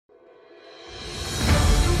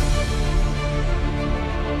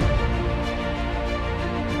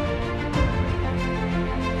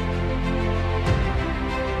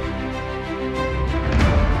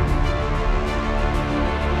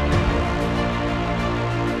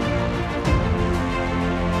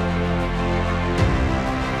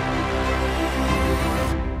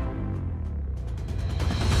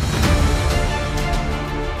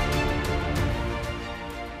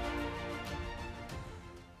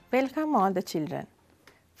Welcome all the children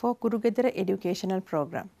for Gedara educational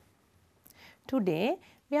program. Today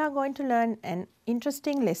we are going to learn an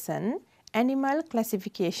interesting lesson, animal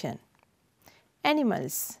classification.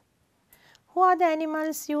 Animals. Who are the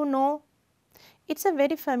animals you know? It's a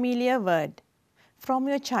very familiar word. From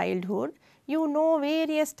your childhood you know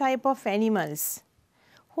various type of animals.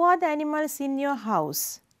 Who are the animals in your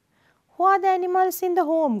house? Who are the animals in the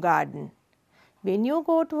home garden? When you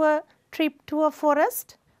go to a trip to a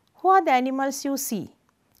forest, who are the animals you see?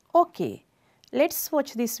 Okay, let's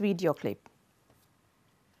watch this video clip.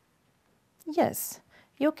 Yes,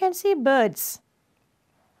 you can see birds.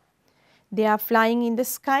 They are flying in the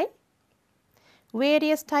sky.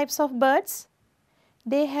 Various types of birds.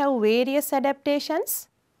 They have various adaptations.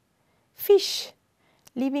 Fish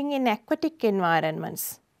living in aquatic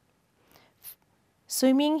environments.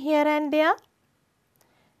 Swimming here and there.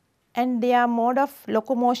 And their mode of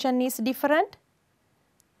locomotion is different.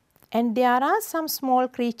 And there are some small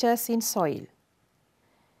creatures in soil.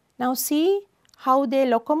 Now see how they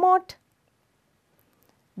locomote.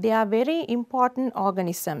 They are very important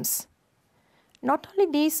organisms. Not only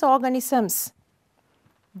these organisms,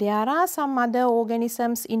 there are some other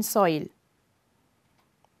organisms in soil.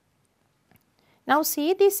 Now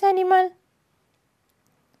see this animal,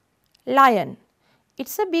 lion.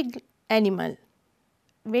 It's a big animal.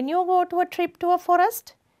 When you go to a trip to a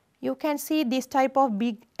forest, you can see this type of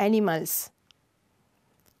big animals.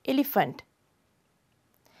 Elephant.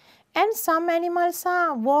 And some animals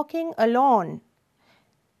are walking alone.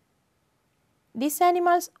 These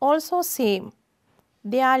animals also same.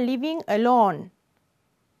 They are living alone.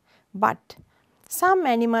 But some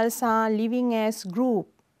animals are living as group.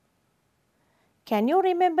 Can you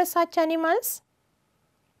remember such animals?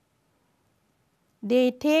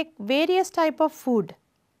 They take various type of food.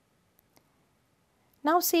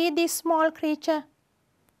 Now see this small creature.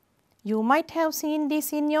 You might have seen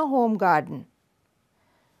this in your home garden.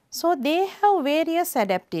 So they have various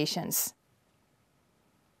adaptations.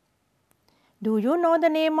 Do you know the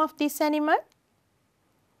name of this animal?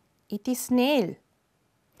 It is snail.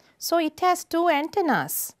 So it has two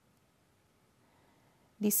antennas.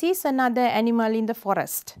 This is another animal in the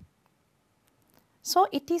forest. So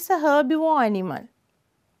it is a herbivore animal.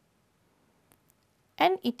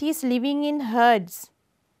 And it is living in herds.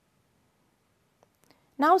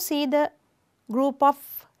 Now see the group of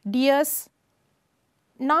deers.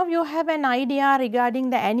 Now you have an idea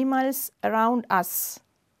regarding the animals around us.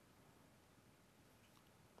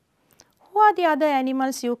 Who are the other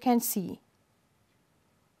animals you can see?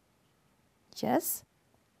 Yes,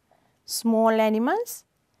 small animals,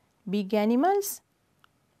 big animals.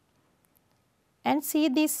 And see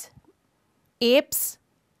these apes,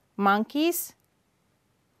 monkeys.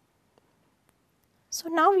 So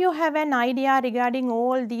now you have an idea regarding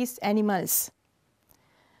all these animals.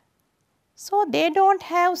 So they don't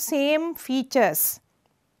have same features.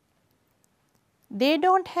 They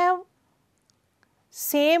don't have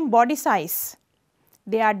same body size.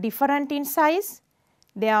 They are different in size.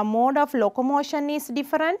 Their mode of locomotion is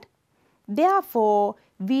different. Therefore,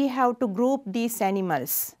 we have to group these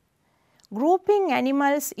animals. Grouping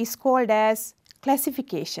animals is called as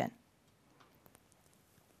classification.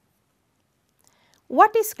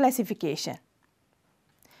 What is classification?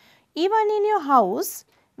 Even in your house,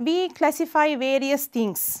 we classify various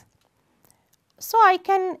things. So I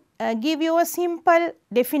can give you a simple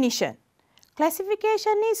definition.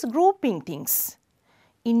 Classification is grouping things.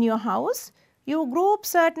 In your house, you group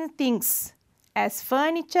certain things as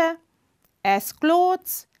furniture, as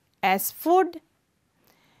clothes, as food.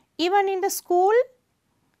 Even in the school,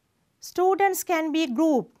 students can be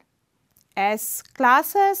grouped as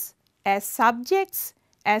classes, as subjects,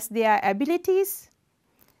 as their abilities.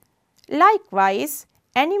 Likewise,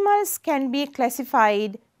 animals can be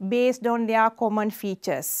classified based on their common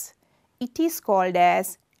features. It is called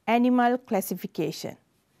as animal classification.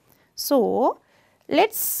 So,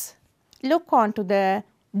 let's look on to the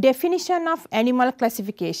definition of animal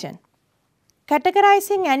classification.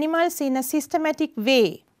 Categorizing animals in a systematic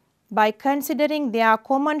way by considering their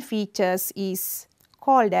common features is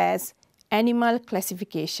called as animal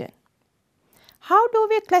classification. How do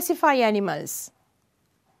we classify animals?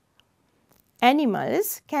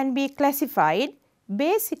 Animals can be classified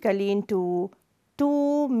basically into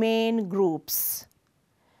two main groups.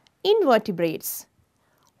 Invertebrates.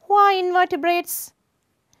 Who are invertebrates?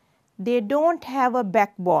 They don't have a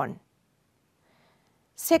backbone.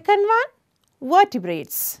 Second one,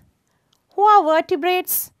 vertebrates. Who are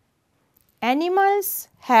vertebrates? Animals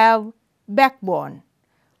have backbone.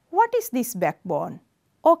 What is this backbone?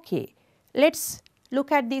 Okay, let's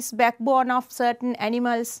look at this backbone of certain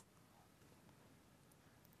animals.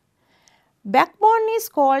 Backbone is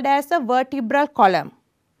called as the vertebral column.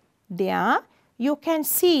 There you can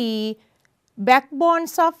see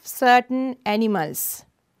backbones of certain animals.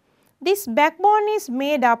 This backbone is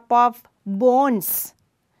made up of bones.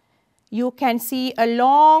 You can see a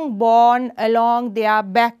long bone along their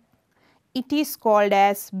back. It is called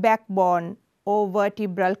as backbone or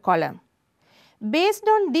vertebral column. Based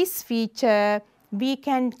on this feature, we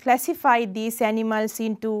can classify these animals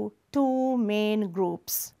into two main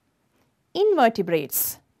groups.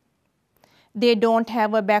 Invertebrates. They don't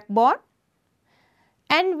have a backbone,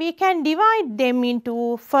 and we can divide them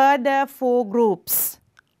into further four groups: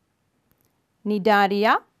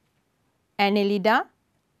 Cnidaria, Annelida,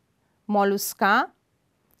 Mollusca,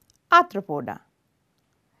 Arthropoda.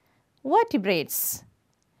 Vertebrates,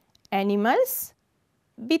 animals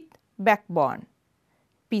with backbone: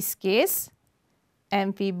 Pisces,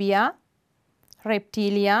 Amphibia,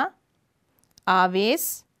 Reptilia,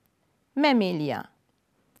 Aves, Mammalia.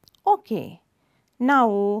 Okay,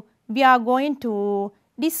 now we are going to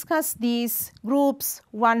discuss these groups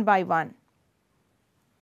one by one.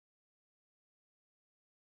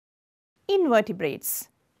 Invertebrates.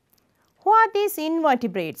 Who are these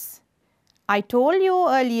invertebrates? I told you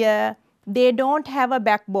earlier they don't have a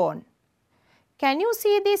backbone. Can you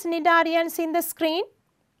see these cnidarians in the screen?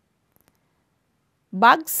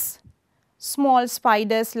 Bugs, small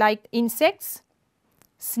spiders like insects,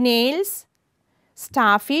 snails,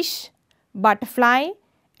 starfish, butterfly,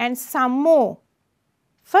 and some more.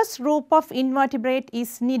 First group of invertebrate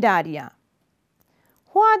is Cnidaria.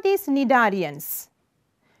 Who are these cnidarians?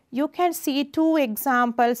 You can see two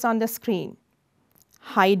examples on the screen: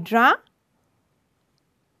 Hydra,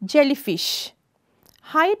 jellyfish.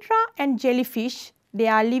 Hydra and jellyfish, they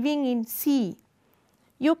are living in sea.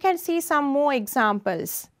 You can see some more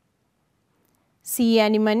examples: sea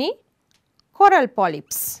anemone, coral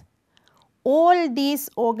polyps. All these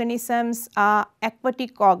organisms are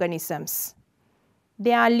aquatic organisms.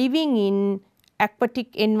 They are living in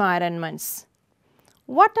aquatic environments.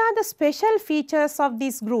 What are the special features of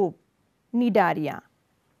this group, Cnidaria?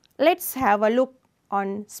 Let's have a look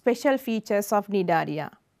on special features of Cnidaria.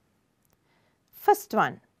 First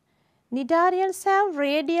one, Cnidarians have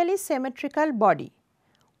radially symmetrical body.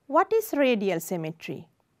 What is radial symmetry?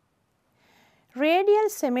 Radial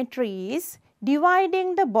symmetry is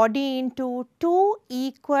dividing the body into two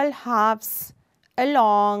equal halves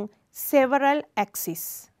along several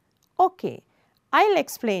axes. Okay, I'll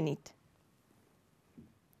explain it.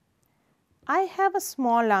 I have a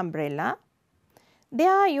small umbrella.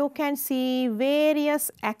 There you can see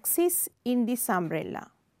various axes in this umbrella.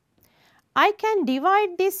 I can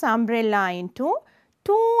divide this umbrella into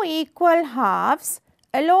two equal halves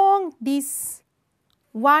along this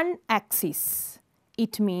one axis.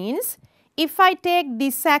 It means if I take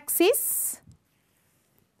this axis,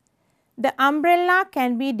 the umbrella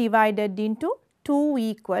can be divided into two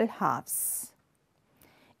equal halves.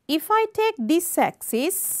 If I take this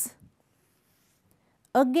axis,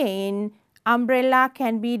 again umbrella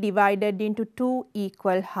can be divided into two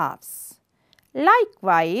equal halves.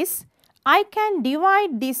 Likewise, I can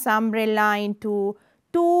divide this umbrella into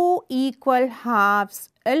two equal halves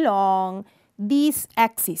along these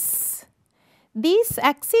axes. These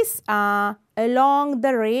axes are along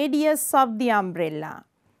the radius of the umbrella.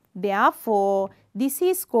 Therefore, this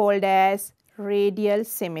is called as radial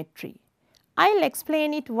symmetry. I'll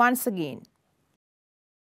explain it once again.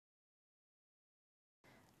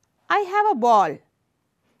 I have a ball.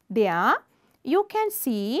 There you can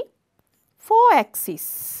see four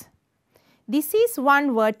axes. This is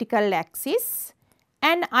one vertical axis,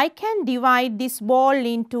 and I can divide this ball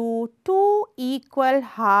into two equal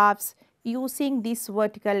halves using this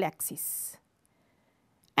vertical axis.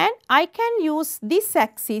 And I can use this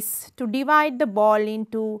axis to divide the ball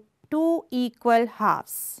into two equal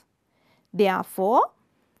halves. Therefore,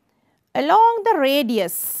 along the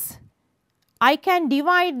radius, I can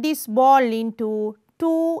divide this ball into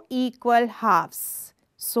two equal halves.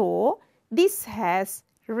 So, this has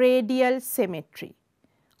radial symmetry.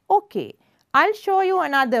 Okay, I'll show you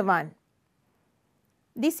another one.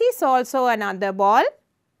 This is also another ball.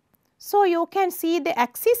 So, you can see the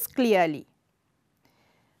axis clearly.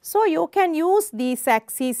 So, you can use these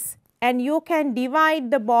axes and you can divide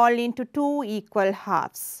the ball into two equal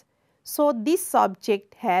halves. So, this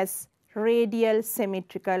object has radial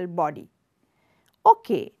symmetrical body.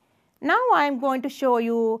 Okay, now I am going to show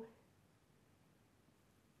you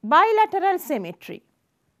bilateral symmetry.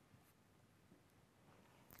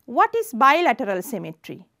 What is bilateral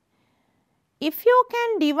symmetry? If you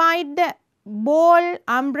can divide the ball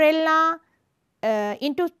umbrella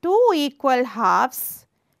into two equal halves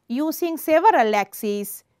using several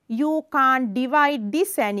axes, you can't divide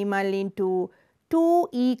this animal into two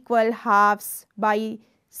equal halves by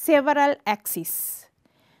several axes.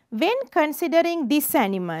 When considering this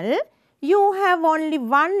animal, you have only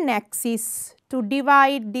one axis to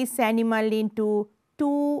divide this animal into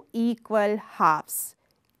two equal halves.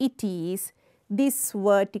 It is this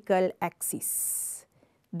vertical axis.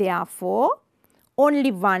 Therefore,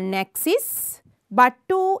 only one axis but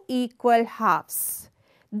two equal halves.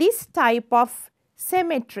 This type of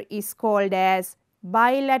symmetry is called as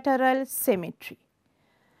bilateral symmetry.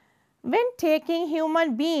 When taking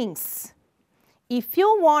human beings, if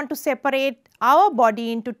you want to separate our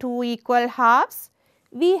body into two equal halves,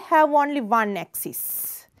 we have only one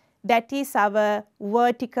axis, that is our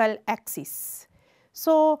vertical axis.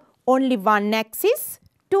 So, only one axis,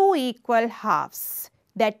 two equal halves,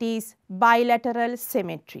 that is bilateral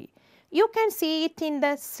symmetry. You can see it in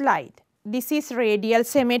the slide. This is radial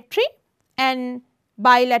symmetry and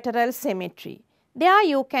bilateral symmetry. There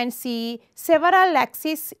you can see several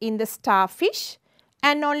axes in the starfish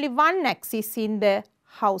and only one axis in the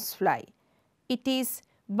housefly. It is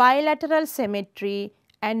bilateral symmetry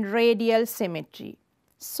and radial symmetry.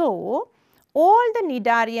 So, all the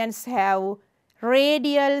cnidarians have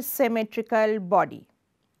radial symmetrical body.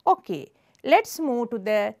 Okay, let us move to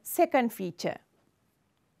the second feature.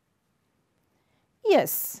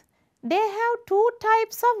 Yes, they have two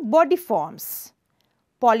types of body forms,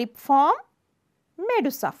 polyp form,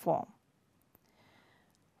 medusa form.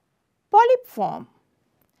 Polyp form,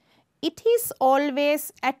 it is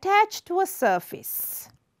always attached to a surface.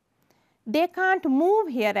 They can't move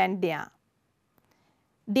here and there.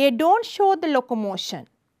 They don't show the locomotion.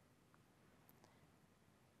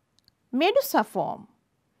 Medusa form,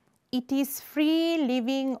 it is free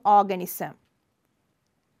living organism.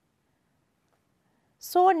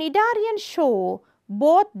 So, cnidarians show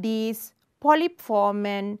both these polyp form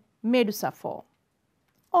and medusa form.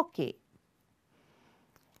 Okay.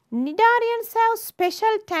 Cnidarians have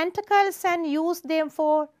special tentacles and use them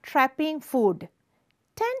for trapping food.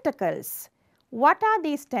 Tentacles. What are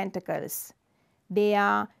these tentacles? They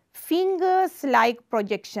are fingers-like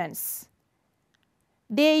projections.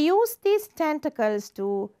 They use these tentacles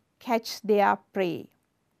to catch their prey.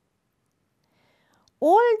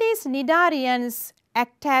 All these cnidarians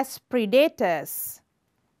act as predators.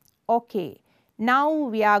 Okay, now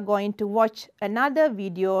we are going to watch another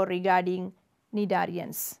video regarding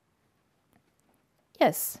cnidarians.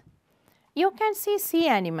 Yes, you can see sea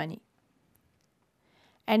anemone,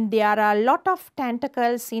 and there are a lot of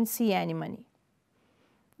tentacles in sea anemone.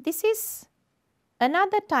 This is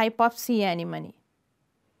another type of sea anemone,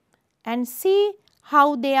 and see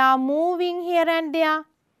how they are moving here and there.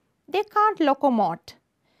 They can't locomote.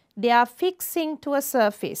 They are fixing to a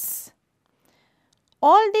surface.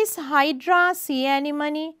 All these hydra sea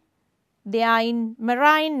anemone, they are in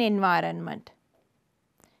marine environment.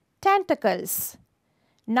 Tentacles.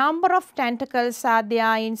 Number of tentacles are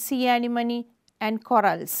there in sea anemone and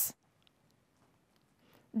corals.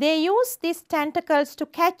 They use these tentacles to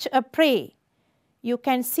catch a prey. You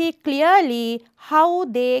can see clearly how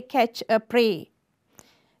they catch a prey.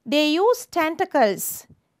 They use tentacles.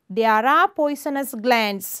 There are poisonous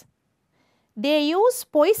glands. They use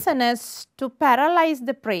poisonous to paralyze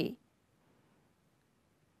the prey.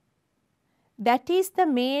 That is the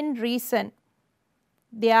main reason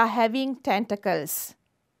they are having tentacles.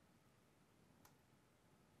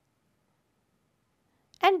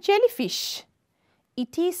 And jellyfish,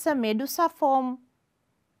 it is a medusa form,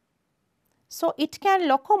 so it can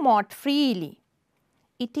locomote freely.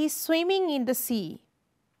 It is swimming in the sea.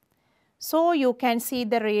 So, you can see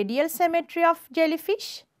the radial symmetry of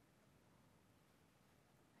jellyfish.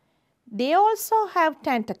 They also have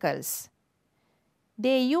tentacles.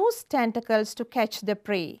 They use tentacles to catch the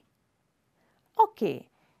prey. Okay.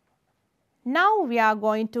 Now, we are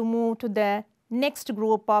going to move to the next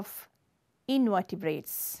group of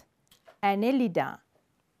invertebrates, Annelida.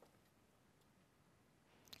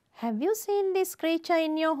 Have you seen this creature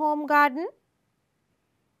in your home garden?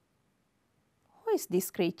 Who is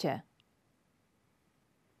this creature?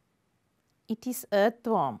 It is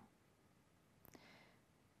earthworm.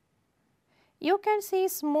 You can see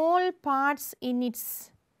small parts in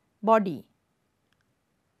its body.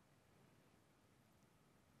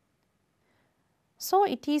 So,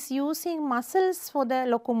 it is using muscles for the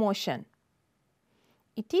locomotion.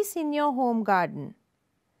 It is in your home garden,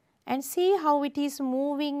 and see how it is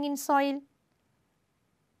moving in soil.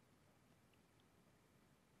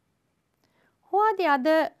 Who are the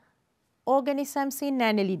other organisms in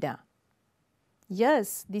Annelida?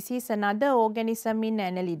 Yes, this is another organism in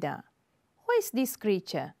Annelida. Who is this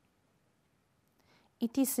creature?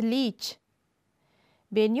 It is leech.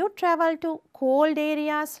 When you travel to cold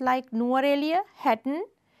areas like Nuerelia, Hatton,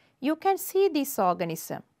 you can see this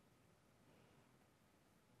organism.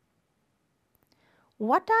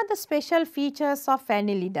 What are the special features of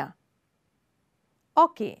Annelida?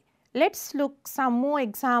 Okay, let's look some more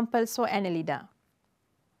examples of Annelida.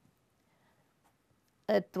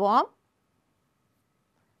 Earthworm,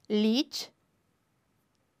 leech,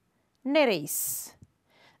 nereis.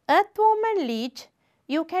 Earthworm and leech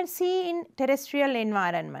you can see in terrestrial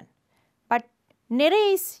environment, but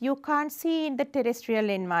nereis you can't see in the terrestrial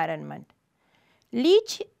environment.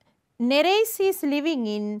 Nereis is living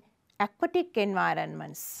in aquatic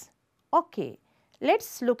environments. Okay,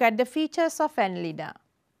 let's look at the features of Annelida.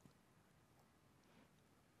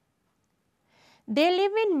 They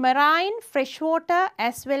live in marine, freshwater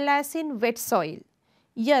as well as in wet soil.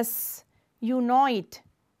 Yes, you know it.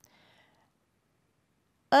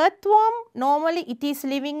 Earthworm, normally it is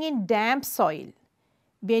living in damp soil.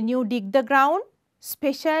 When you dig the ground,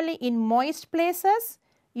 especially in moist places,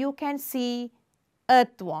 you can see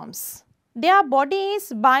earthworms. Their body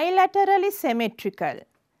is bilaterally symmetrical.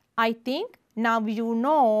 I think now you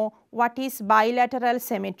know what is bilateral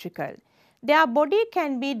symmetrical. Their body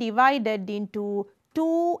can be divided into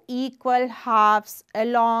two equal halves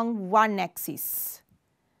along one axis.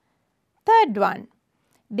 Third one,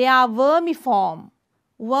 they are vermiform,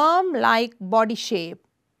 worm-like body shape.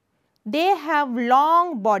 They have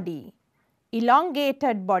long body,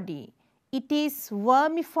 elongated body. It is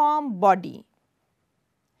vermiform body.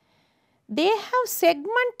 They have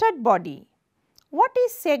segmented body. What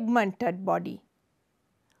is segmented body?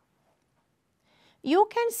 You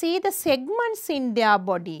can see the segments in their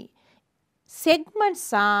body.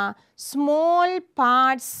 Segments are small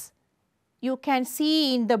parts you can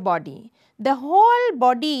see in the body. The whole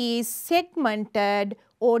body is segmented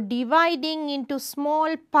or dividing into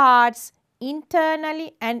small parts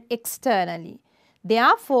internally and externally.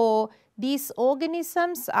 Therefore, these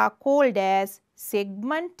organisms are called as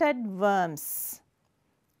segmented worms.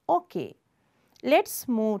 Okay, let's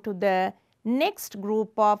move to the next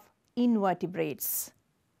group of invertebrates.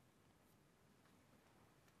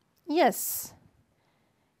 Yes,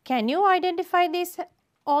 can you identify this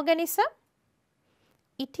organism?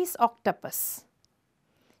 It is octopus.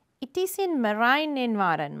 It is in marine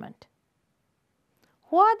environment.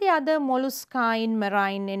 Who are the other mollusca in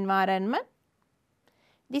marine environment?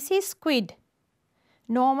 This is squid.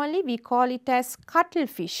 Normally we call it as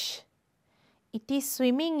cuttlefish. It is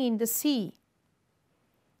swimming in the sea.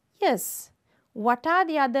 Yes. What are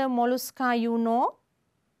the other mollusca you know?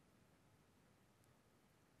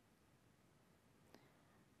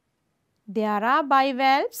 There are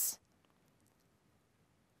bivalves,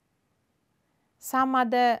 some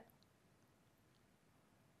other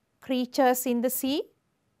creatures in the sea,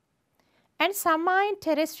 and some are in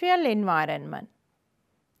terrestrial environment.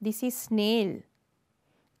 This is snail.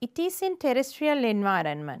 It is in terrestrial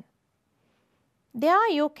environment. There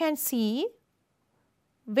you can see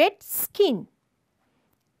wet skin.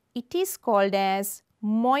 It is called as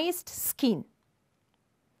moist skin.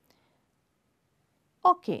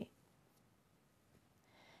 Okay.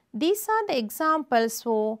 These are the examples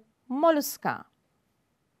for mollusca: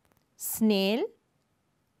 snail,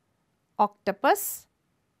 octopus,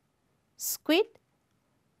 squid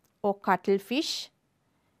or cuttlefish,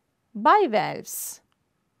 bivalves,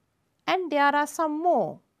 and there are some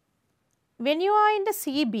more. When you are in the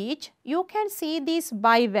sea beach, you can see these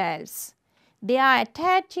bivalves. They are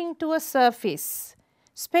attaching to a surface,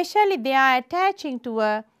 especially they are attaching to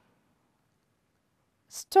a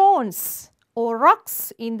stones or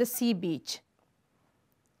rocks in the sea beach.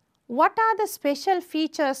 What are the special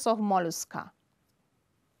features of mollusca?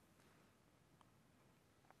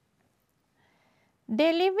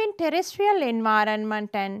 They live in terrestrial environment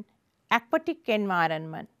and aquatic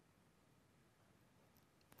environment.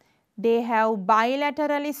 They have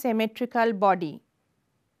bilaterally symmetrical body.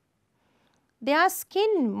 Their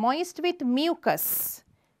skin moist with mucus.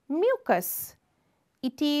 Mucus,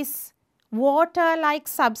 it is water-like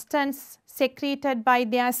substance secreted by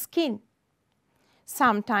their skin.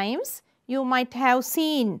 Sometimes you might have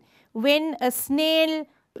seen when a snail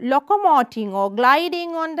locomoting or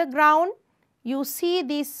gliding on the ground, you see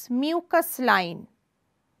this mucus line.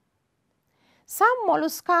 Some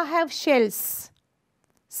mollusca have shells,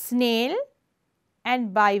 snail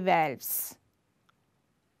and bivalves.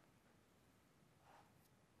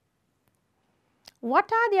 What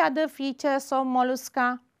are the other features of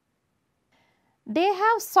mollusca? They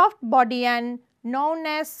have soft body and known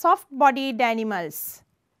as soft-bodied animals.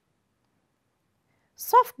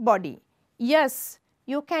 Soft body, yes,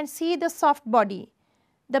 you can see the soft body.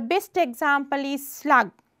 The best example is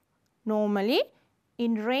slug. Normally,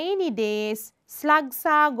 in rainy days, slugs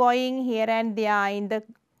are going here and there in the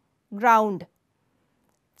ground.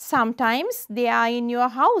 Sometimes they are in your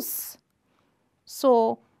house.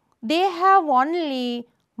 So, they have only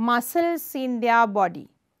muscles in their body.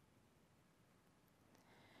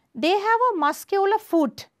 They have a muscular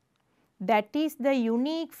foot. That is the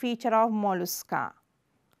unique feature of mollusca.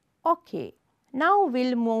 Okay, now we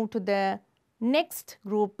will move to the next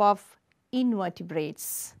group of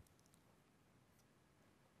invertebrates.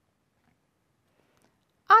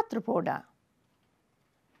 Arthropoda.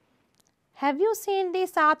 Have you seen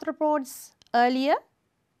these arthropods earlier?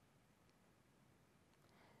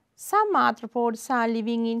 Some arthropods are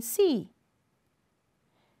living in sea.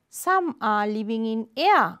 Some are living in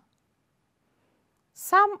air.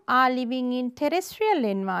 Some are living in terrestrial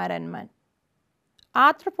environment.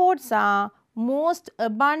 Arthropods are most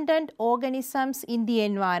abundant organisms in the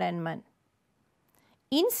environment.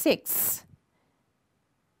 Insects,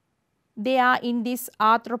 they are in this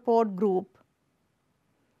arthropod group.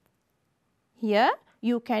 Here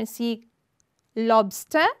you can see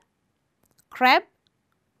lobster, crab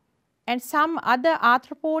and some other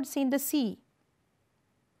arthropods in the sea.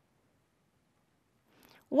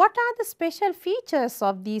 What are the special features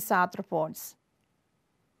of these arthropods?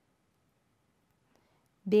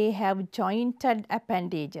 They have jointed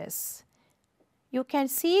appendages. You can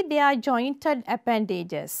see they are jointed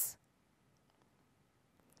appendages.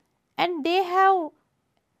 And they have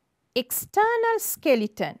external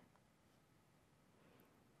skeleton.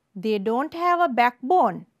 They don't have a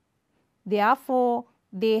backbone. Therefore,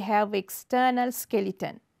 they have external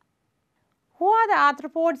skeleton. Who are the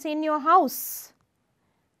arthropods in your house?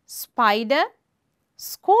 Spider,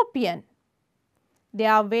 scorpion. They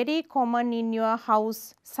are very common in your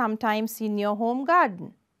house, sometimes in your home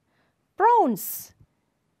garden. Prawns.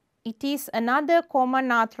 It is another common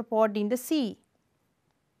arthropod in the sea.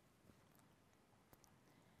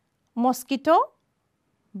 Mosquito,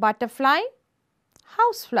 butterfly,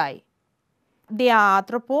 housefly. They are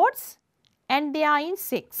arthropods and they are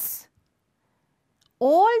insects.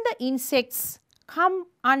 All the insects come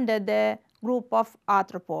under the group of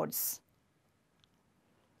arthropods.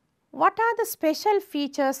 What are the special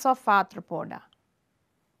features of arthropoda?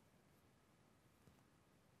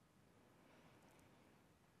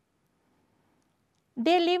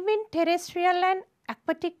 They live in terrestrial and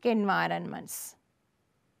aquatic environments.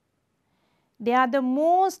 They are the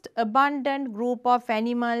most abundant group of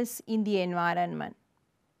animals in the environment.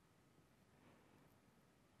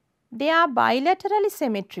 They are bilaterally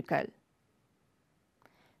symmetrical.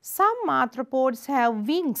 Some arthropods have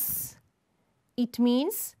wings. It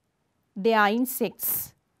means they are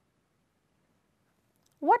insects.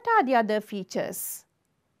 What are the other features?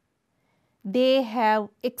 They have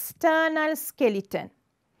external skeleton.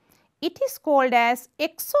 It is called as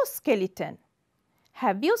exoskeleton.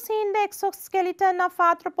 Have you seen the exoskeleton of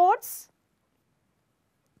arthropods?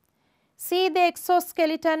 See the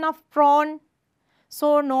exoskeleton of prawn.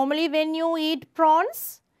 So, normally when you eat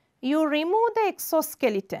prawns, you remove the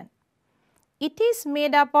exoskeleton. It is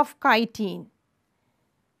made up of chitin.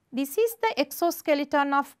 This is the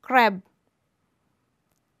exoskeleton of crab.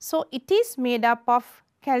 So, it is made up of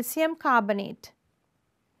calcium carbonate.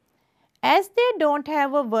 As they do not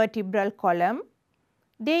have a vertebral column,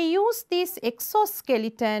 they use this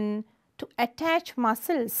exoskeleton to attach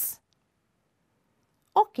muscles.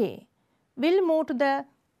 Okay, we will move to the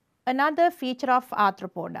another feature of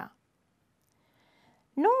arthropoda.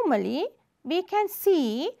 Normally, we can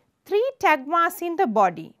see 3 tagmas in the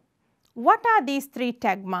body. What are these 3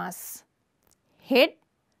 tagmas? Head,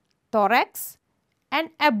 thorax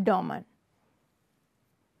and abdomen.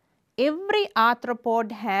 Every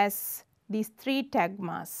arthropod has these 3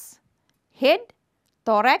 tagmas: head,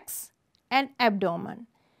 thorax and abdomen.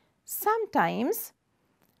 Sometimes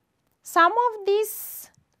some of these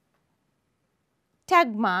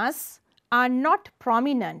tagmas are not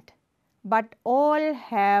prominent, but all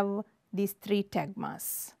have these 3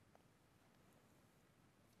 tagmas.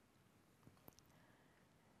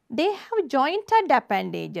 They have jointed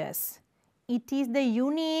appendages. It is the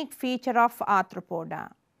unique feature of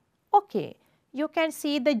arthropoda. Okay, you can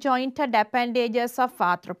see the jointed appendages of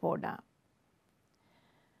arthropoda.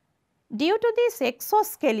 Due to this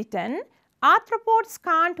exoskeleton, arthropods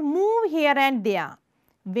can't move here and there.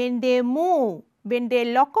 When they move, when they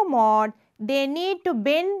locomote, they need to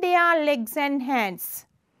bend their legs and hands.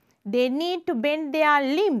 They need to bend their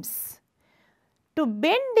limbs. To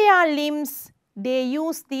bend their limbs, they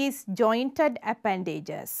use these jointed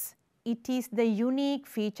appendages. It is the unique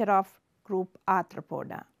feature of group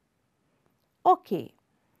Arthropoda. Okay.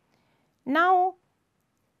 Now,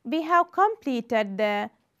 we have completed the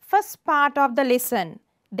first part of the lesson,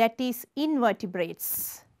 that is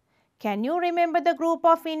invertebrates. Can you remember the group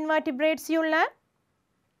of invertebrates you learned?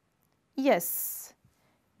 Yes,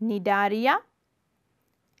 Cnidaria,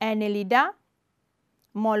 Annelida,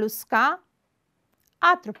 Mollusca,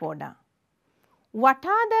 Arthropoda. What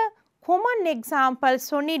are the common examples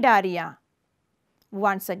for Cnidaria?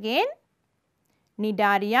 Once again,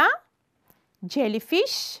 Cnidaria,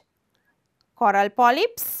 jellyfish, coral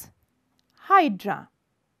polyps, hydra.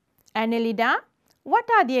 Annelida, what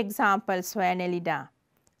are the examples for Annelida?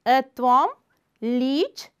 Earthworm,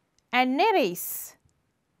 leech and nereis.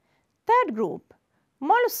 Third group,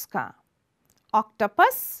 Mollusca,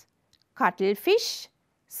 octopus, cuttlefish,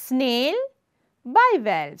 snail,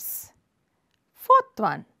 bivalves. Fourth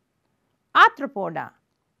one, Arthropoda,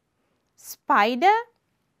 spider,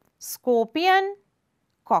 scorpion,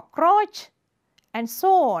 cockroach and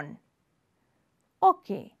so on.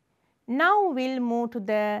 Okay, now we will move to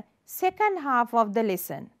the second half of the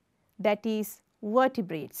lesson, that is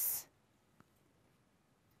vertebrates.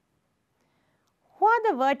 Who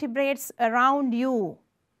are the vertebrates around you?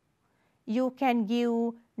 You can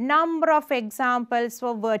give number of examples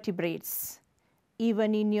for vertebrates.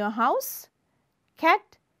 Even in your house,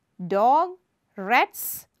 cat, dog,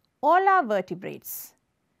 rats, all are vertebrates.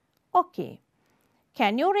 Okay.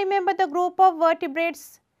 Can you remember the group of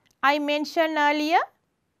vertebrates I mentioned earlier?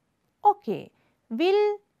 Okay.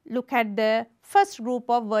 We'll look at the first group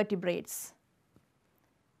of vertebrates,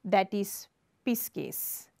 that is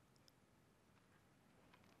pisces.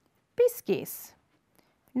 Pisces.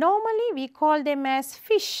 Normally we call them as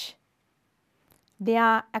fish. They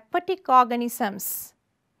are aquatic organisms.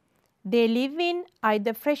 They live in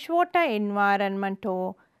either freshwater environment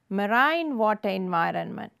or marine water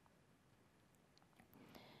environment.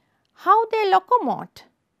 How they locomote?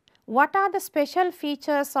 What are the special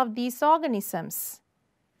features of these organisms?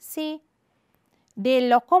 See, they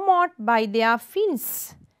locomote by their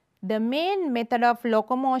fins. The main method of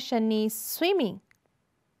locomotion is swimming.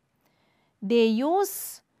 They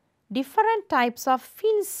use different types of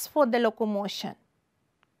fins for the locomotion,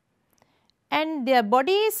 and their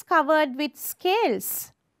body is covered with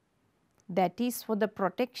scales, that is for the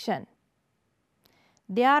protection.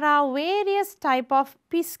 There are various type of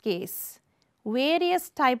pisces, various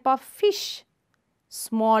type of fish,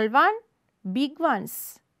 small one, big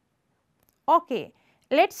ones. Okay,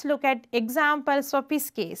 let's look at examples of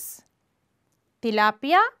pisces.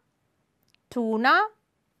 Tilapia, tuna,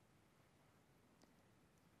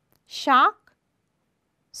 shark,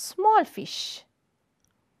 small fish.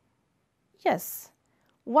 Yes,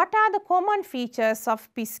 what are the common features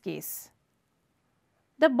of pisces?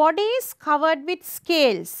 The body is covered with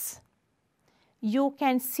scales. You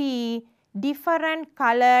can see different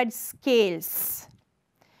colored scales.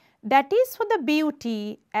 That is for the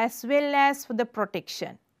beauty as well as for the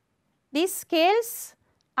protection. These scales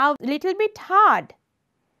are little bit hard.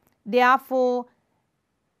 Therefore,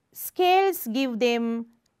 scales give them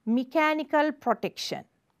mechanical protection.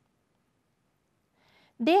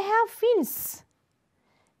 They have fins.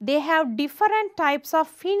 They have different types of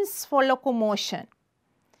fins for locomotion.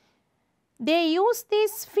 They use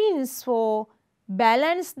these fins for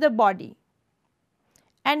balance the body,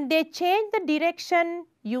 and they change the direction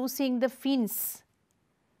using the fins.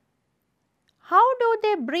 How do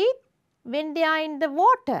they breathe when they are in the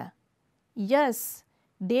water? Yes,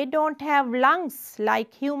 they don't have lungs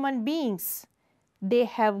like human beings. They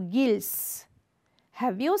have gills.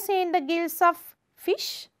 Have you seen the gills of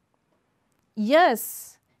fish?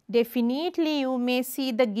 Yes, definitely you may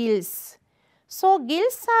see the gills. So,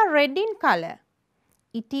 gills are red in color.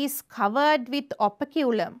 It is covered with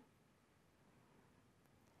operculum.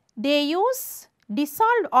 They use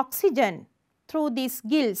dissolved oxygen through these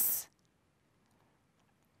gills.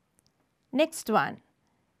 Next one,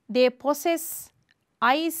 they possess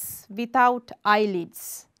eyes without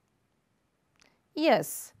eyelids.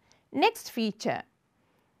 Yes, next feature.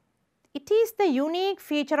 It is the unique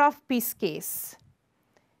feature of pisces.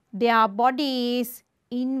 Their body is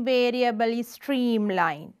invariably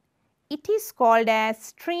streamlined. It is called as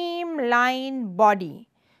streamlined body.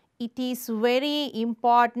 It is very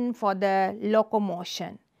important for the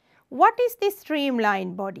locomotion. What is this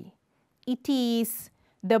streamlined body? It is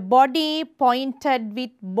the body pointed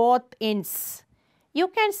with both ends. You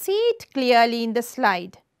can see it clearly in the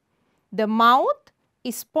slide. The mouth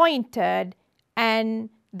is pointed and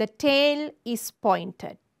the tail is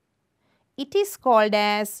pointed. It is called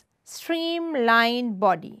as streamlined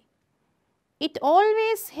body. It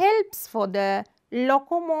always helps for the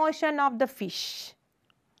locomotion of the fish.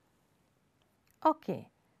 Okay.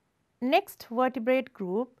 Next vertebrate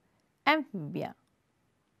group, amphibia.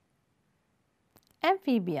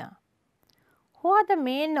 Amphibia. Who are the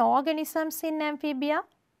main organisms in amphibia?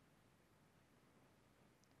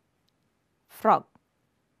 Frog.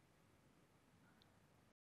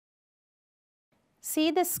 See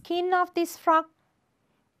the skin of this frog?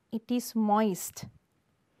 It is moist.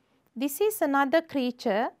 This is another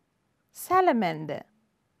creature, salamander.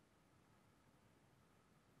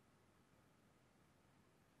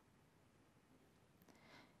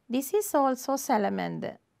 This is also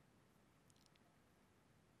salamander.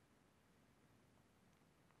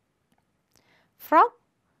 Frog,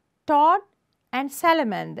 toad and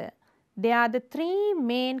salamander. They are the three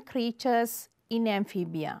main creatures in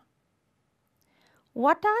amphibia.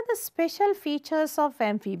 What are the special features of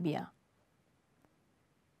amphibia?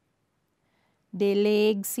 They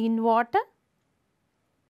lay eggs in water.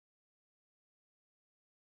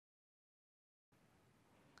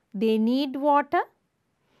 They need water.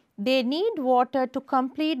 They need water to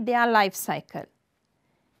complete their life cycle.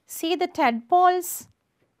 See the tadpoles.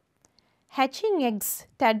 Hatching eggs,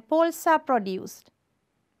 tadpoles are produced.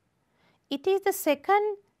 It is the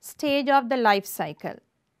second stage of the life cycle.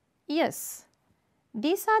 Yes,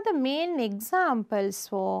 these are the main examples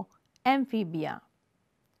for amphibia: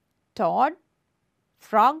 toad,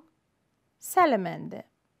 frog, salamander.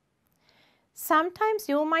 Sometimes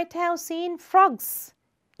you might have seen frogs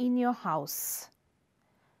in your house.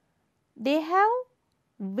 They have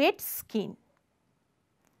wet skin.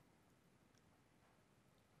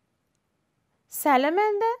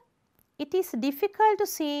 Salamander, it is difficult to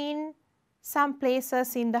see in some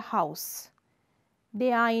places in the house.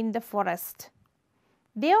 They are in the forest.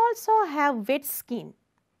 They also have wet skin.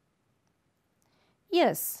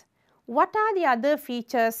 Yes, what are the other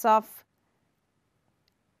features of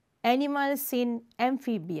animals in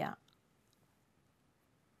amphibia?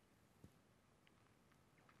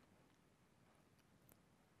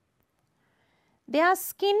 Their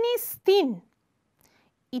skin is thin.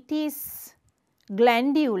 It is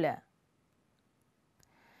glandular.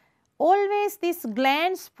 Always this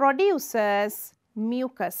glands produces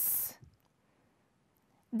mucus.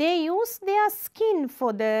 They use their skin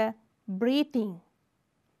for the breathing.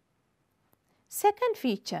 Second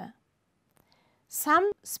feature,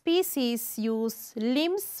 some species use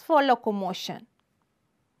limbs for locomotion.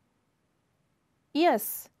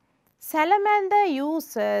 Yes, salamander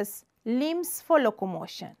uses limbs for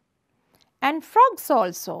locomotion and frogs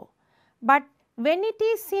also, but when it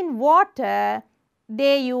is in water,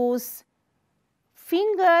 they use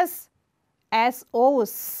fingers as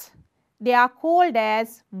oars. They are called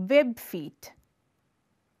as web feet.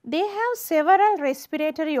 They have several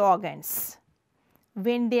respiratory organs.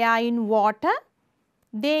 When they are in water,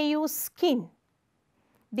 they use skin.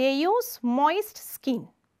 They use moist skin.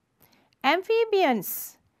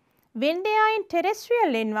 Amphibians, when they are in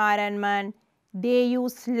terrestrial environment, they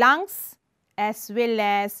use lungs as well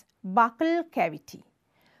as buccal cavity.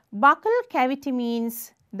 Buccal cavity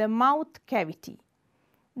means the mouth cavity.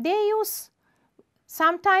 They use,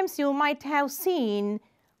 sometimes you might have seen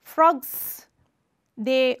frogs,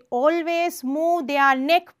 they always move their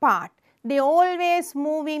neck part. They always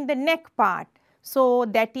move in the neck part. So,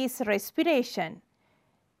 that is respiration.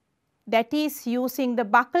 That is using the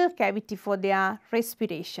buccal cavity for their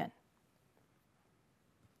respiration.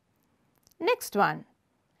 Next one,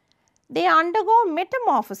 they undergo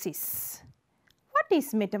metamorphosis. What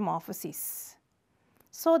is metamorphosis?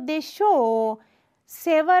 So, they show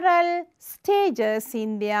several stages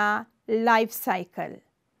in their life cycle.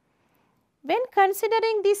 When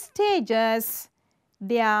considering these stages,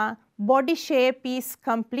 their body shape is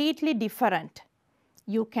completely different.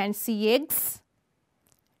 You can see eggs,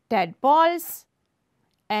 tadpoles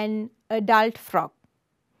and adult frog.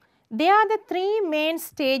 They are the three main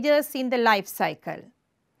stages in the life cycle.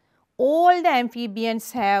 All the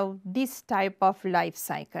amphibians have this type of life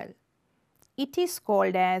cycle. It is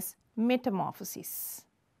called as metamorphosis.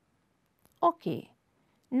 Okay,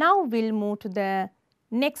 now we will move to the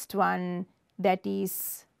next one, that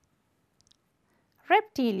is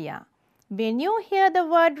reptilia. When you hear the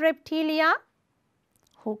word reptilia,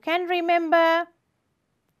 who can remember?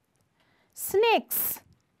 Snakes.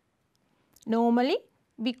 Normally,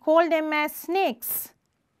 we call them as snakes.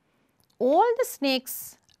 All the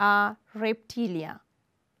snakes are reptilia.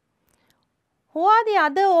 Who are the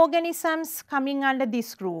other organisms coming under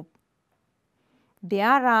this group?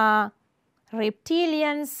 There are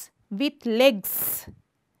reptilians with legs.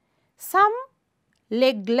 Some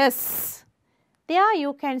legless. There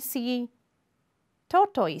you can see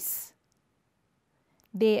tortoise.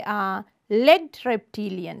 They are legged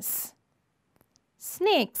reptilians.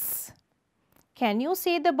 Snakes. Can you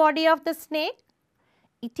see the body of the snake?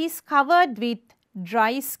 It is covered with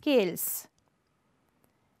dry scales.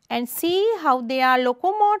 And see how they are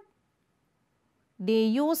locomote. They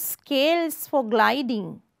use scales for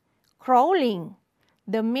gliding, crawling.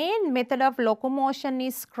 The main method of locomotion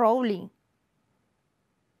is crawling.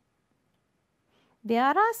 There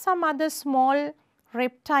are some other small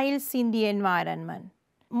reptiles in the environment.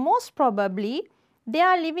 Most probably, they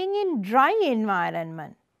are living in dry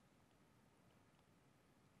environment.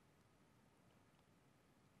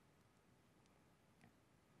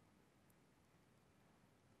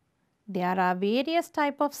 There are various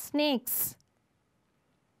types of snakes.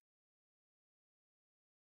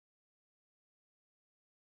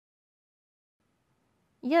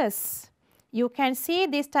 Yes, you can see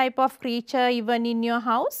this type of creature even in your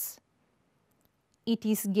house. It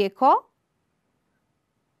is gecko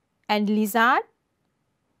and lizard,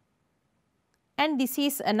 and this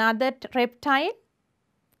is another reptile,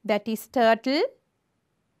 that is turtle.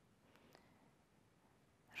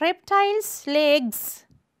 Reptiles' legs,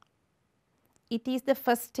 it is the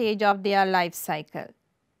first stage of their life cycle.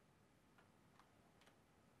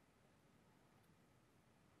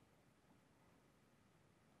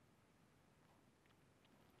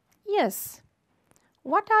 Yes,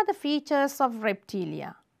 what are the features of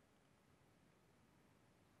reptilia?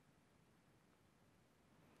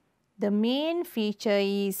 The main feature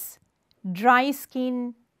is dry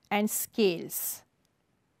skin and scales.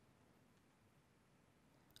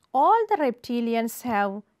 All the reptilians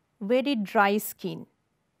have very dry skin.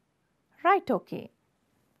 Right, okay.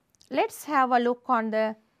 Let's have a look on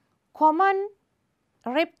the common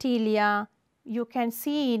reptilia you can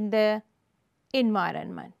see in the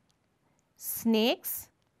environment. Snakes,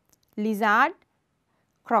 lizard,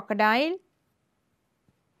 crocodile,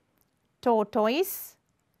 tortoise,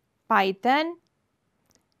 python,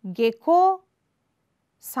 gecko,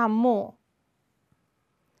 some more.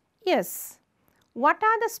 Yes, what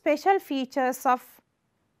are the special features of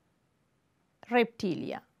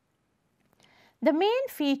reptilia? The main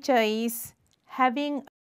feature is having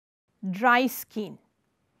dry skin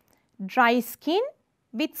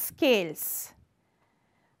with scales.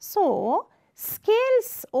 So,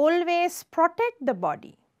 scales always protect the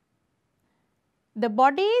body. The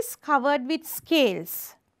body is covered with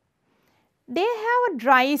scales. They have a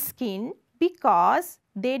dry skin because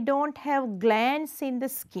they don't have glands in the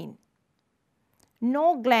skin.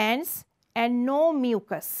 No glands and no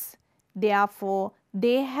mucus. Therefore,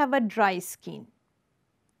 they have a dry skin.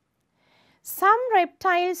 Some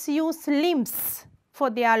reptiles use limbs for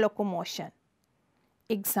their locomotion.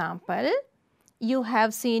 Example, you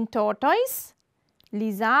have seen tortoise,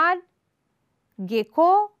 lizard,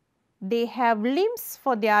 gecko, they have limbs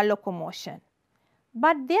for their locomotion.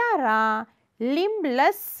 But there are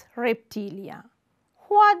limbless reptilia.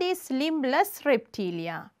 Who are these limbless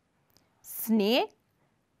reptilia? Snake,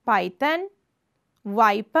 python,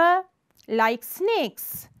 viper, like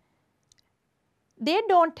snakes. They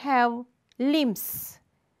don't have limbs.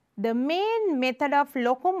 The main method of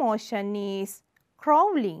locomotion is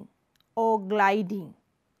crawling or gliding.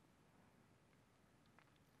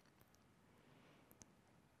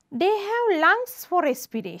 They have lungs for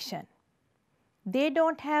respiration. They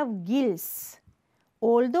don't have gills,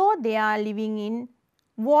 although they are living in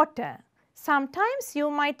water. Sometimes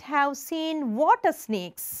you might have seen water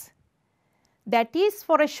snakes. That is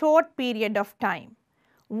for a short period of time.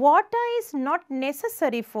 Water is not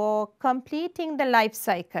necessary for completing the life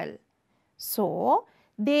cycle. So,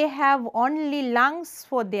 they have only lungs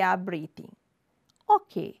for their breathing.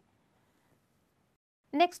 Okay.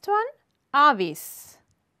 Next one, aves.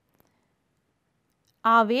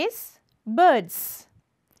 Aves, birds.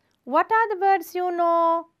 What are the birds you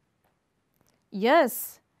know?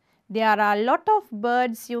 Yes, there are a lot of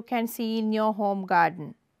birds you can see in your home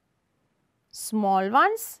garden. Small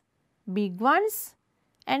ones, big ones,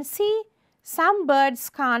 and see, some birds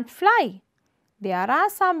can't fly. There are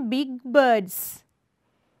some big birds.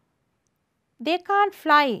 They can't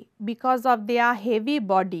fly because of their heavy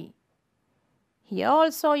body. Here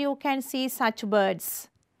also you can see such birds.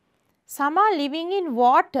 Some are living in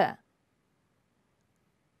water.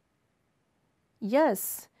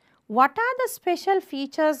 Yes, what are the special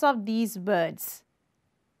features of these birds?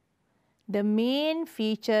 The main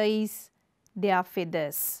feature is their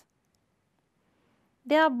feathers.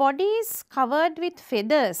 Their body is covered with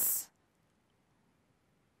feathers.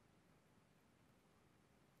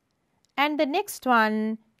 And the next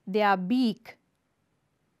one, their beak.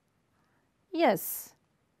 Yes,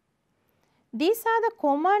 these are the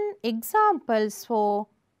common examples for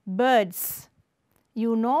birds.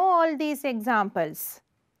 You know all these examples: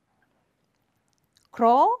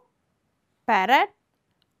 crow, parrot,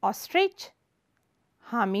 ostrich,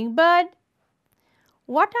 hummingbird.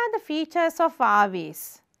 What are the features of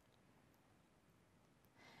aves?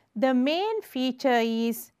 The main feature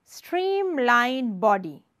is streamlined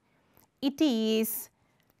body. It is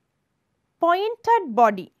pointed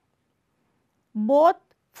body. Both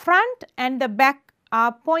front and the back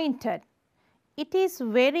are pointed. It is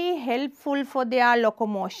very helpful for their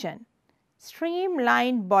locomotion.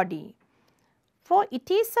 Streamlined body. For it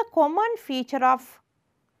is a common feature of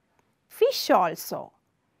fish also.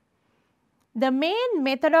 The main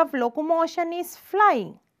method of locomotion is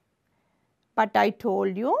flying. But I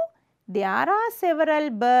told you there are several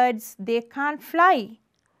birds they can't fly.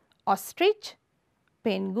 Ostrich,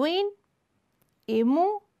 penguin,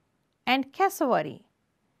 emu and cassowary.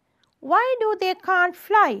 Why do they can't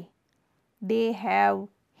fly? They have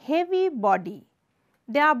heavy body.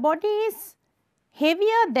 Their body is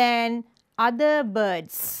heavier than other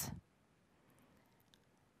birds.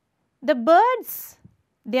 The birds,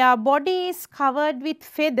 their body is covered with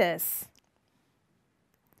feathers.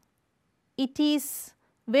 It is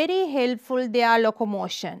very helpful their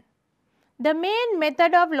locomotion. The main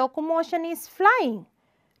method of locomotion is flying.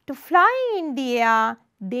 To fly in the air,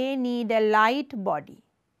 they need a light body.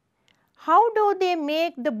 How do they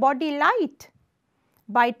make the body light?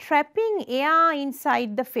 By trapping air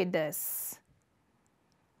inside the feathers.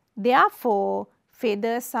 Therefore,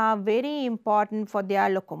 feathers are very important for their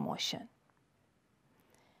locomotion.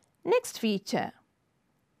 Next feature.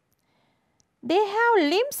 They have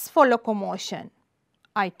limbs for locomotion.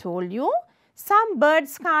 I told you some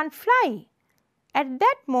birds can't fly. At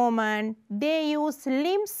that moment, they use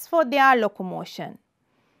limbs for their locomotion.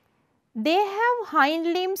 They have hind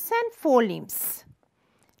limbs and forelimbs.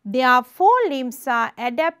 Their forelimbs are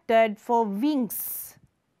adapted for wings.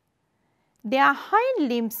 Their hind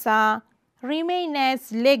limbs remain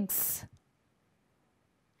as legs.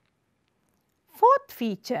 Fourth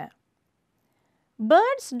feature.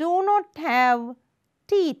 Birds do not have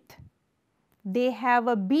teeth. They have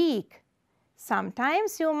a beak.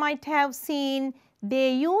 Sometimes you might have seen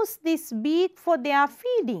they use this beak for their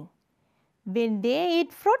feeding. When they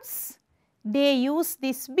eat fruits, they use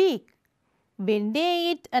this beak. When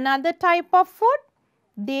they eat another type of food,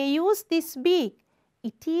 they use this beak.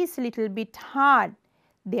 It is little bit hard.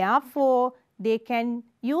 Therefore, they can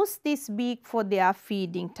use this beak for their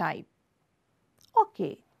feeding type.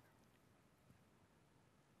 Okay.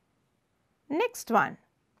 Next one.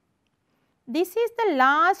 This is the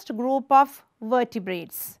last group of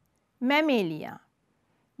vertebrates, Mammalia.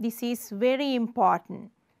 This is very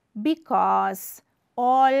important because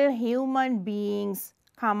all human beings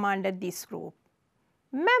come under this group.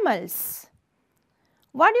 Mammals.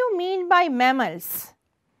 What do you mean by mammals?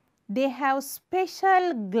 They have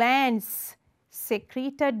special glands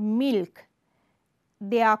secreted milk.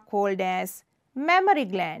 They are called as mammary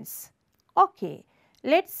glands. Okay,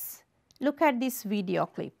 let's look at this video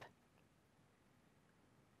clip.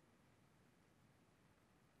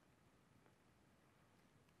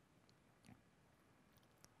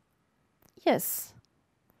 Yes,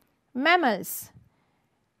 mammals.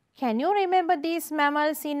 Can you remember these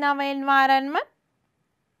mammals in our environment?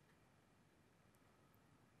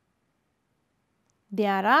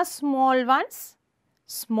 There are small ones,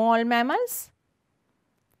 small mammals,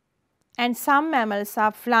 and some mammals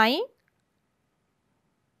are flying.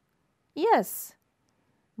 Yes,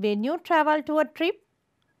 when you travel to a trip,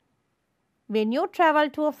 when you travel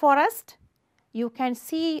to a forest, you can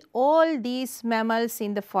see all these mammals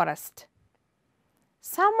in the forest.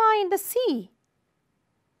 Some are in the sea.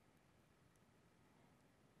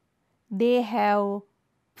 They have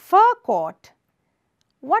fur coat.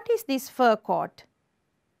 What is this fur coat?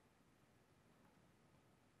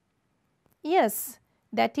 Yes,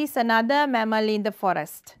 that is another mammal in the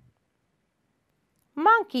forest.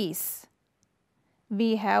 Monkeys.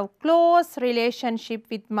 We have close relationship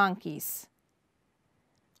with monkeys.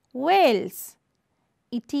 Whales.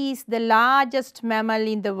 It is the largest mammal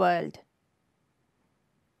in the world.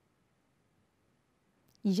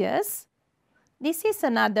 Yes, this is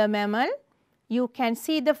another mammal. You can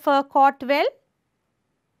see the fur-coat whale.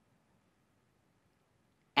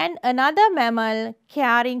 And another mammal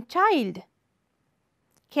carrying child,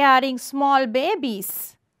 carrying small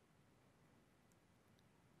babies.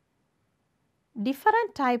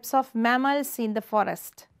 Different types of mammals in the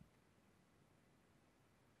forest.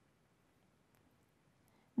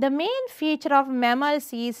 The main feature of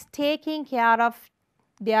mammals is taking care of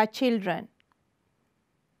their children.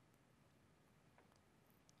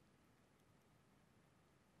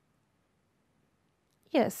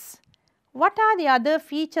 Yes. What are the other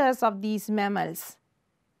features of these mammals?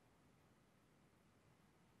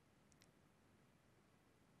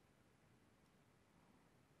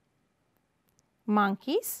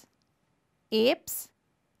 Monkeys, apes,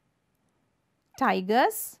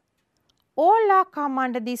 tigers, all are come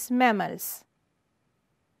under these mammals.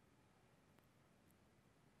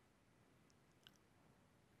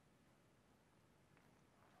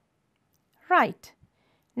 Right.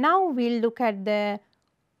 Now we will look at the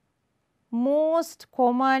most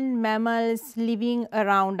common mammals living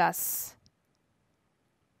around us.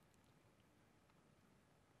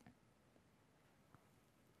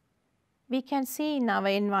 We can see in our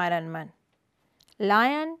environment.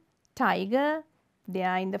 Lion, tiger, they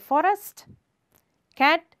are in the forest.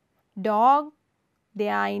 Cat, dog, they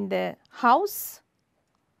are in the house.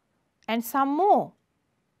 And some more.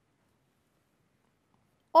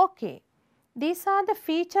 Okay, these are the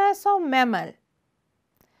features of mammal.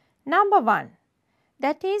 Number 1,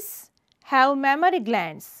 that is have mammary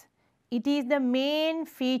glands. It is the main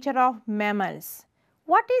feature of mammals.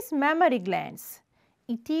 What is mammary glands?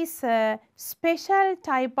 It is a special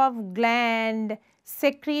type of gland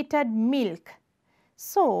secreted milk.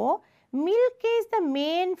 So, milk is the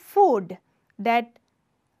main food that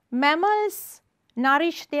mammals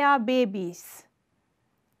nourish their babies.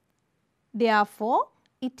 Therefore,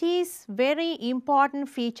 it is very important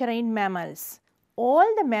feature in mammals. All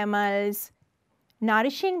the mammals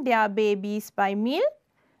nourishing their babies by milk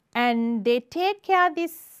and they take care of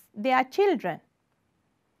their children.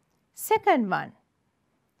 Second one,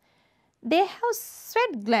 they have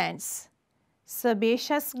sweat glands,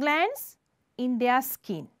 sebaceous glands in their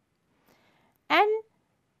skin, and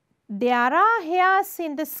there are hairs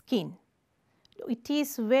in the skin. It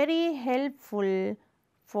is very helpful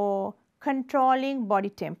for controlling body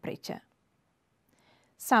temperature.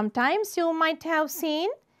 Sometimes you might have seen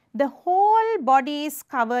the whole body is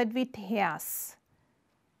covered with hairs.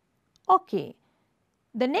 Okay.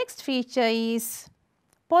 The next feature is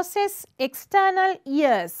possess external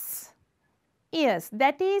ears. Ears,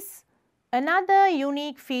 that is another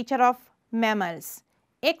unique feature of mammals.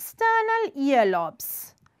 External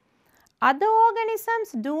earlobes. Other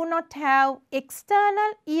organisms do not have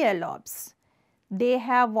external earlobes. They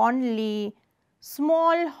have only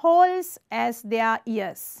small holes as their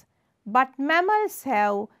ears, but mammals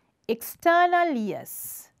have external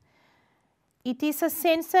ears. It is a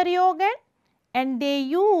sensory organ and they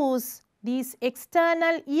use these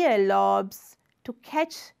external earlobes to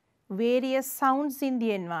catch various sounds in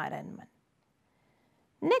the environment.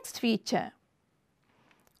 Next feature,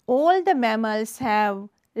 all the mammals have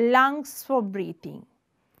lungs for breathing.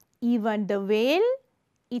 Even the whale,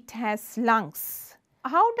 it has lungs.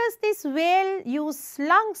 How does this whale use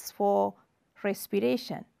lungs for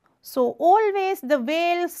respiration? So, always the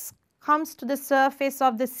whales comes to the surface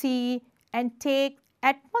of the sea and take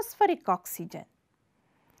atmospheric oxygen.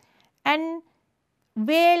 And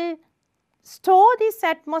whale store this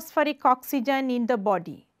atmospheric oxygen in the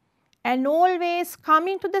body and always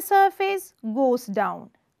coming to the surface goes down,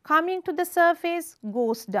 coming to the surface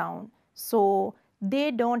goes down. So, they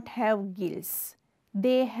do not have gills.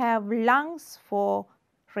 They have lungs for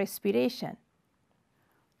respiration.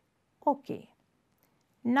 Okay.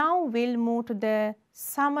 Now, we will move to the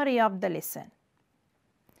summary of the lesson.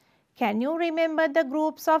 Can you remember the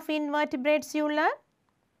groups of invertebrates you learned?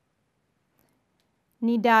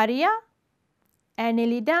 Cnidaria,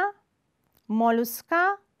 Annelida,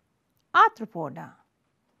 Mollusca, Arthropoda.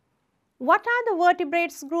 What are the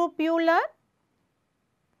vertebrates group you learned?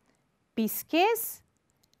 Pisces,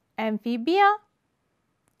 Amphibia,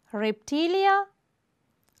 Reptilia,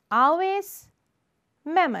 Aves,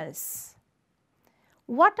 Mammals.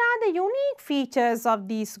 What are the unique features of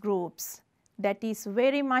these groups? That is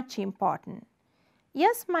very much important.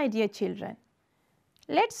 Yes, my dear children,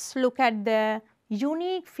 let us look at the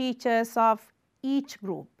unique features of each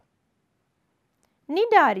group.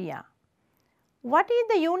 Cnidaria. What is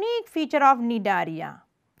the unique feature of Cnidaria?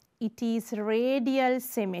 It is radial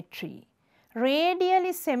symmetry. Radial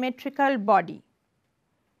is symmetrical body.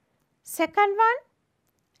 Second one,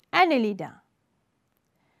 Annelida.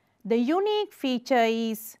 The unique feature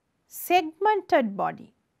is segmented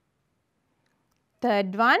body.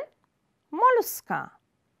 Third one, Mollusca.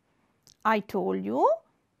 I told you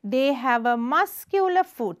they have a muscular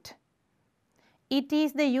foot. It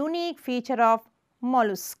is the unique feature of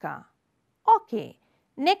Mollusca. Okay,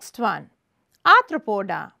 next one,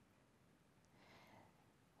 Arthropoda.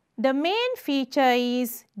 The main feature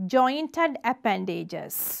is jointed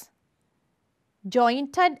appendages.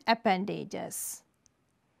 Jointed appendages.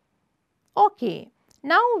 Okay,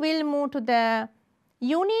 now we will move to the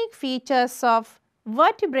unique features of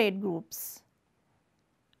vertebrate groups.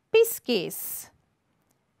 Pisces,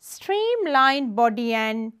 streamlined body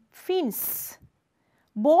and fins.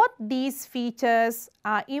 Both these features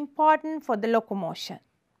are important for the locomotion.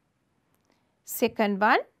 Second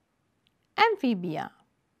one, amphibia.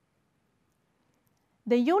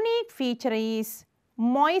 The unique feature is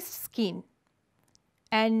moist skin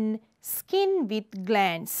and skin with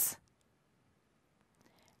glands.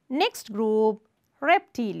 Next group,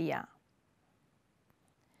 reptilia.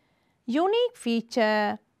 Unique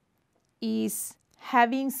feature is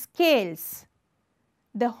having scales.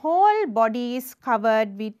 The whole body is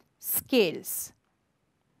covered with scales.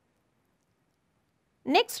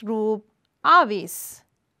 Next group, aves.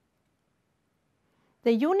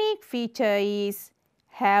 The unique feature is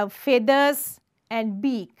have feathers and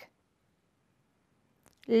beak.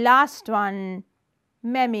 Last one,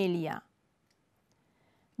 mammalia.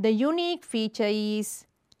 The unique feature is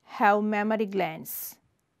have mammary glands.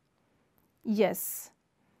 Yes,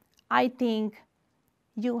 I think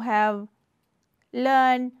you have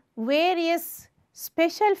learned various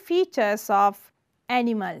special features of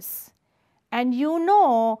animals and you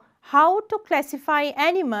know how to classify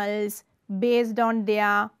animals based on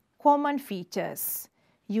their common features.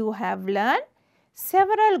 You have learned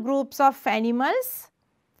several groups of animals,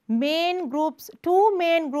 two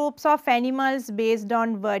main groups of animals based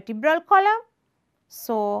on vertebral column.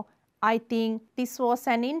 So, I think this was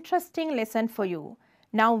an interesting lesson for you.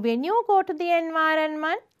 Now, when you go to the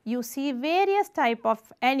environment, you see various type of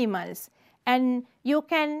animals and you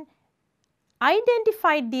can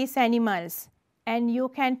identify these animals and you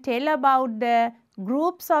can tell about the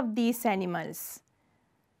groups of these animals.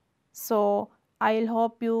 So, I will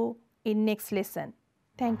hope you in next lesson.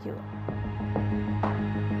 Thank you.